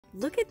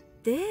Look at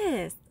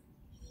this.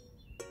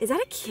 Is that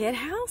a kid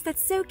house?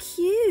 That's so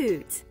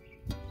cute.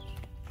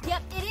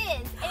 Yep, it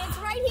is. And it's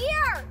right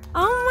here.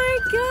 Oh my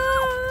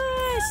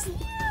gosh. Cute.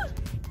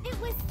 It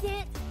was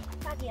sent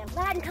by the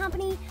Aladdin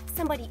Company.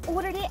 Somebody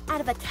ordered it out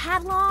of a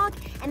catalog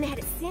and they had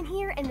it sent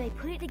here and they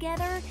put it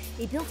together.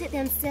 They built it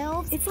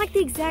themselves. It's like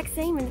the exact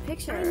same in the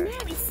picture. I know,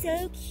 it's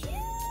so cute.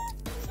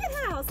 Kid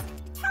house.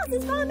 House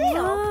is by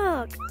mail.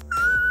 Look.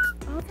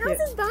 House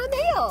is by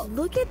mail.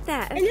 Look at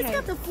that. Okay. And it's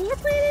got the floor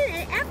plan in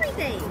it and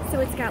everything. So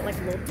it's got like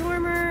a little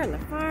dormer and the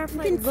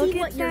fireplace. You can Look see at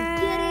what you're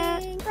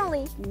that. getting for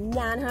only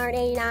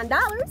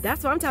 $989.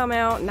 That's what I'm talking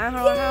about.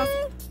 $900 house.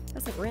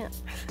 That's like rent.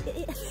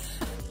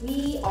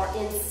 We are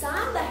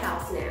inside the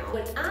house now.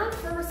 When I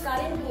first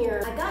got in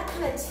here, I got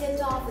kind of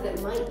tipped off that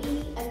it might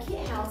be a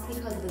kit house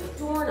because of the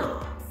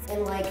doorknobs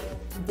and like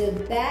the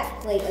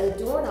back plate of the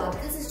doorknob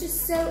because it's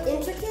just so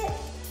intricate.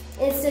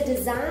 And it's the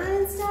design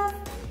and stuff.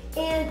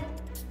 And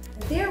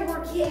there were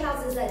kit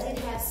houses that did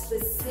have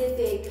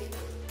specific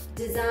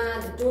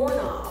designed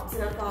doorknobs,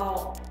 and I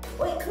thought,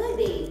 well, it could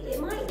be, it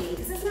might be,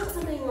 because it's not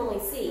something you normally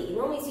see. You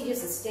normally see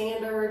just a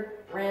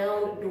standard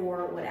round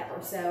door,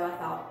 whatever. So I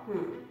thought,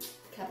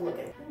 kept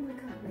looking. Oh my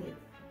God, wait.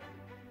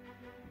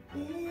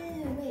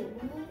 Ew, wait,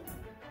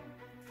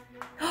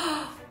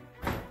 what?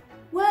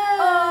 Whoa!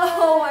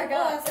 Oh my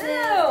God. That's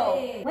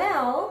nasty.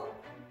 Well,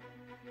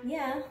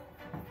 yeah.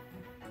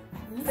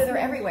 So they're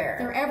everywhere.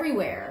 They're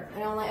everywhere.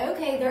 And I'm like,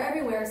 okay, they're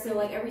everywhere, so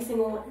like every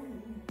single one.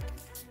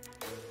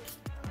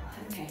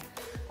 Okay.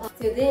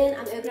 So then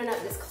I'm opening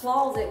up this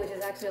closet, which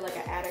is actually like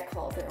an attic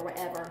closet or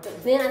whatever.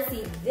 But then I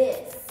see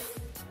this.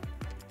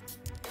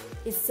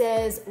 It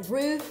says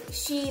roof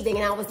sheathing,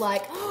 and I was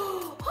like,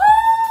 oh,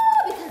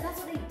 because that's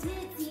what they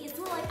did. See, it's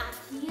sort of like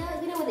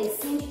Ikea. You know when they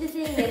send you the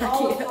thing, they have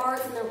all the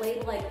parts and they're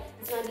labeled like,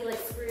 it's gonna be like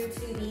screw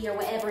 2B or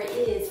whatever it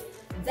is.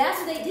 That's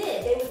what they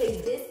did. They would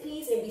take this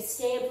piece and be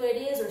stamped what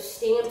it is, or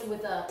stamped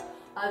with a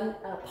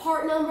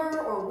part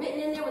number, or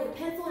written in there with a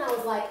pencil. And I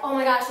was like, oh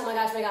my gosh, oh my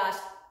gosh, oh my gosh.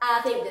 I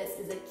think this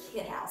is a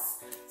kid house.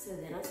 So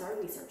then I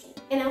started researching,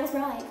 and I was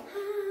right.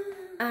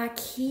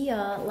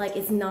 Ikea, like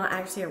it's not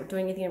actually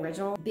doing anything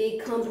original.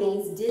 Big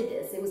companies did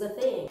this. It was a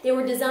thing. They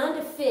were designed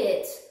to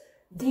fit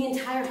the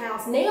entire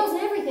house, nails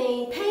and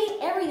everything,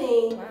 paint,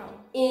 everything, Wow.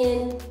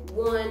 in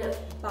one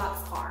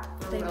box car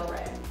on the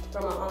railroad,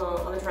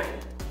 on a train.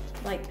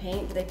 Like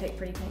paint, do they pick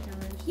pretty paint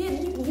colors? Yeah,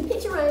 you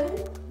pick your own.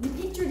 You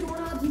pick your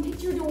doorknobs, you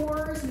pick your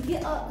doors, you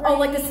get upgrades. Oh,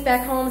 like the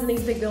spec homes and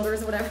these big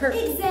builders or whatever?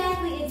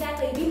 Exactly,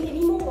 exactly. If you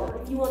more.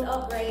 If you want to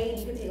upgrade,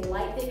 you can take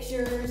light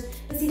fixtures.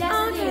 But see,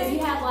 that's the thing, is you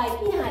have like,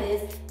 you know how it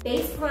is,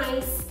 base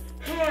price,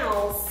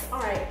 house.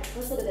 All right,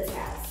 let's look at this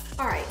house.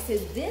 All right, so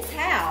this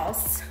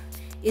house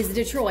is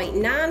Detroit,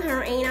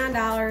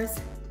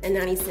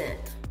 $989.90.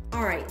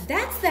 All right,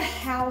 that's the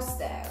house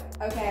though,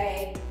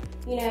 okay?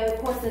 You know, of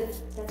course,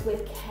 that's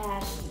with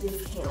cash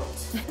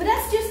discount. But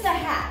that's just the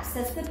house.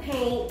 That's the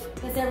paint.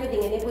 That's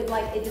everything. And it would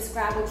it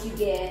describe what you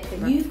get.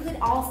 You could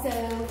also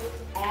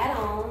add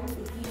on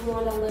if you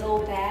want a little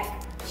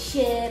back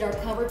shed or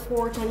covered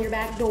porch on your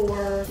back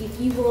door. If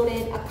you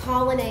wanted a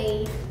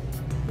colonnade,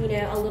 you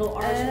know, a little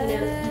arch, you know, you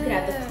could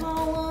have the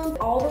column,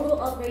 all the little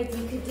upgrades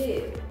you could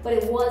do. But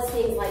it was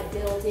things like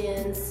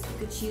built-ins. You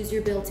could choose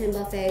your built-in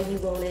buffet you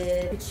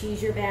wanted. You could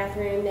choose your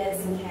bathroom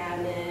medicine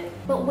cabinet.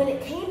 But when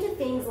it came to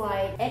things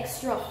like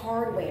extra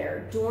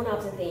hardware,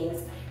 doorknobs and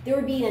things, there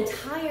would be an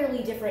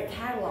entirely different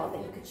catalog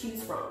that you could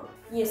choose from.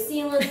 You know,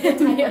 ceilings, what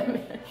type of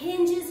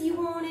hinges you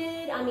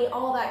wanted. I mean,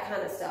 all that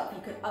kind of stuff.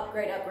 You could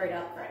upgrade. You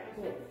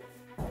know,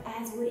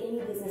 as would any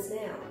business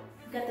now.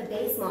 You've got the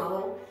base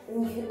model,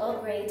 and you can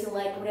upgrade to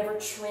like whatever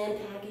trim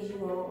package you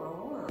want, blah,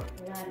 blah, blah.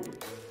 Aladdin.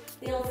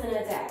 Built-in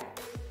attack.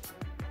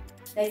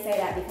 They say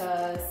that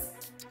because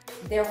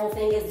their whole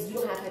thing is you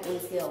don't have to have any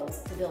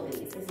skills to build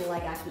these. It's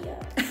like Ikea.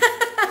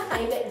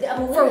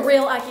 For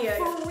real Ikea.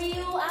 For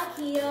real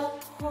Ikea,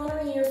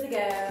 100 years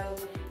ago,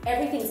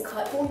 everything's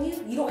cut for you.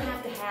 You don't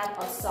have to have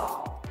a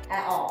saw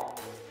at all.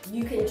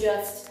 You can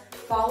just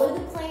follow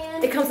the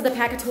plan. It comes with a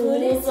pack of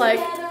tools.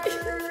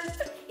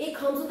 It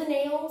comes with the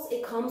nails.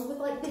 It comes with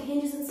like the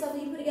hinges and stuff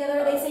that you put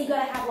together. They say you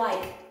gotta have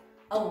like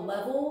a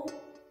level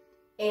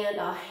and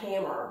a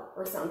hammer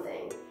or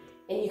something,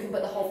 and you can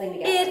put the whole thing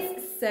together.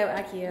 It's so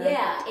Ikea.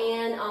 Yeah,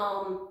 and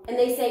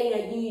they say, you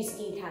know, you just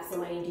need to have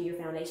somebody do your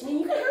foundation, and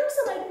you can hire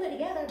somebody to put it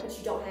together, but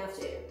you don't have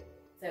to.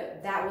 So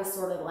that was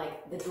sort of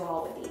like the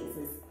draw with these,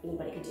 is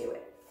anybody could do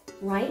it.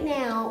 Right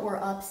now, we're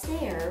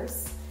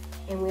upstairs,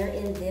 and we're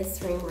in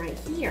this room right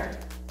here.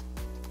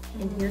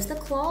 And here's the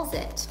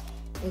closet,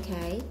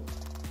 okay?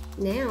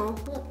 Now,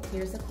 look,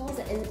 here's the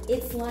closet, and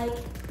it's like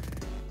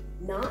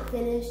not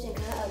finished and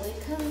kind of ugly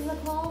because of the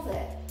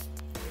closet.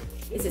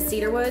 Is it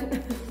cedar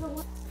wood?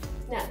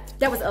 No.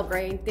 That was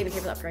upgrade. David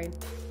Cape's upgrade.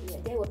 Yeah,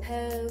 they were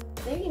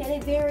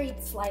they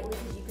varied slightly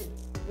because you could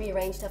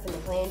rearrange stuff in the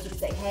plans. You could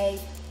say, hey,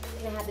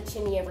 can I have the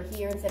chimney over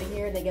here instead of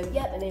here? And they go,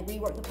 yep, and they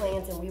rework the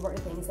plans and rework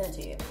the thing and send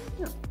it to you.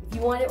 Yeah. If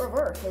you want it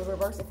reversed, they would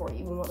reverse it for you.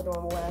 You want the door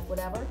on the left,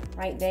 whatever.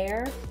 Right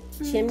there,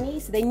 chimney.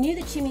 So they knew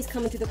the chimney's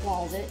coming to the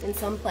closet in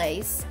some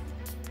place.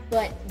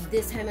 But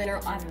this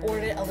homeowner, I've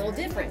ordered it a little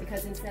different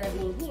because instead of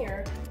being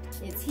here,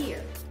 it's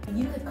here.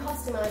 You could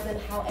customize them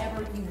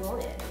however you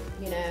wanted,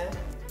 you know?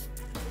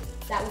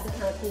 That was the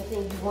kind of cool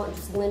thing. You weren't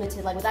just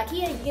limited. Like with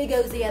Ikea, it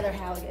goes together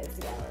how it goes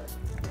together.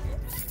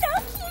 So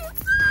cute!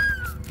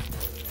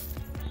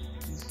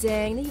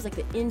 Dang, they use like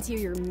the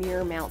interior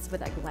mirror mounts to put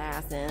that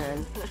glass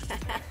in.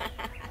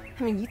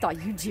 I mean, you thought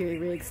you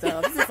jerry-rigged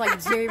stuff. This is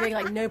like jerry-rigged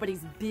like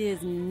nobody's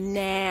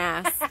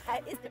business.